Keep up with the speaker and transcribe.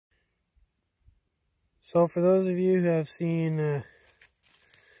So for those of you who have seen a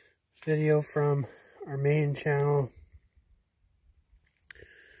video from our main channel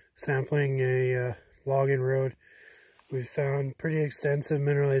sampling a logging road, we've found pretty extensive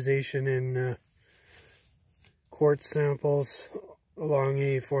mineralization in quartz samples along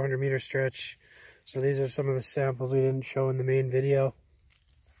a 400 meter stretch. So these are some of the samples we didn't show in the main video.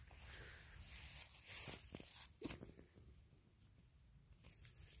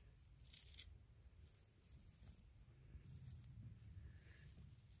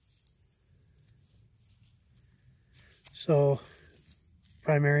 So,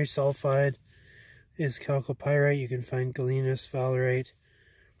 primary sulfide is chalcopyrite. You can find galena, sphalerite,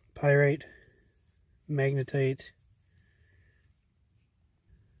 pyrite, magnetite,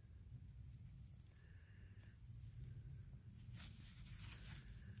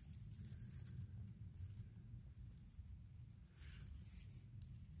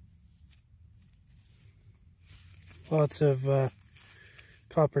 lots of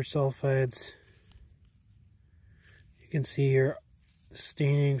copper sulfides. You can see here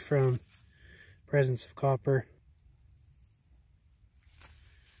staining from presence of copper.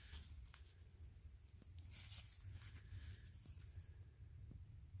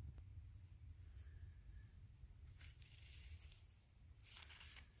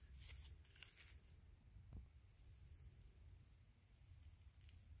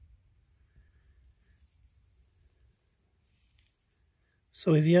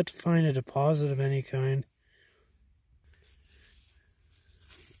 So we've yet to find a deposit of any kind.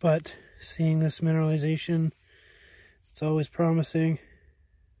 But seeing this mineralization, it's always promising.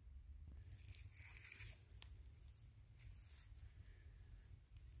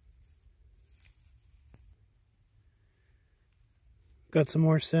 Got some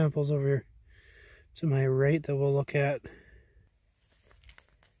more samples over to my right that we'll look at.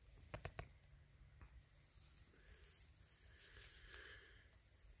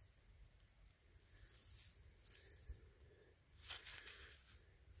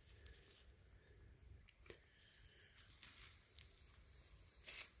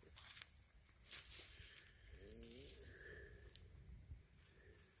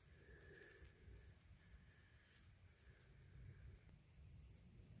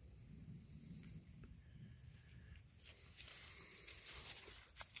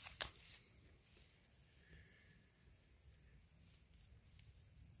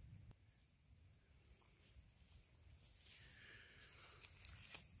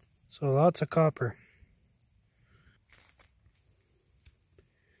 So lots of copper.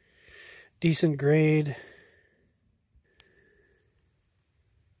 Decent grade.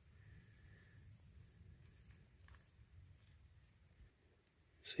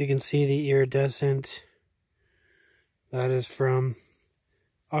 So you can see the iridescent. That is from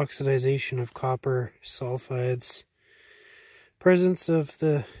oxidization of copper sulfides. Presence of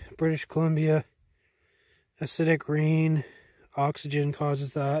the British Columbia acidic rain. Oxygen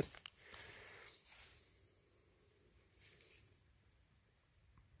causes that.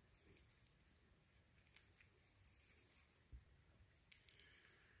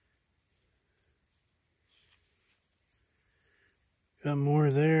 Got more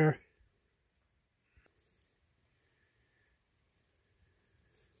there.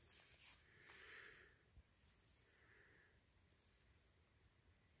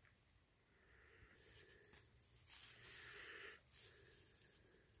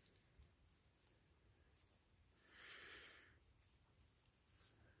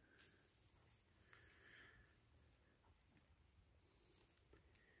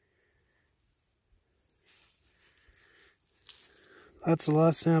 That's the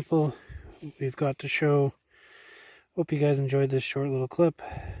last sample we've got to show. Hope you guys enjoyed this short little clip.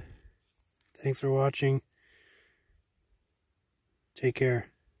 Thanks for watching. Take care.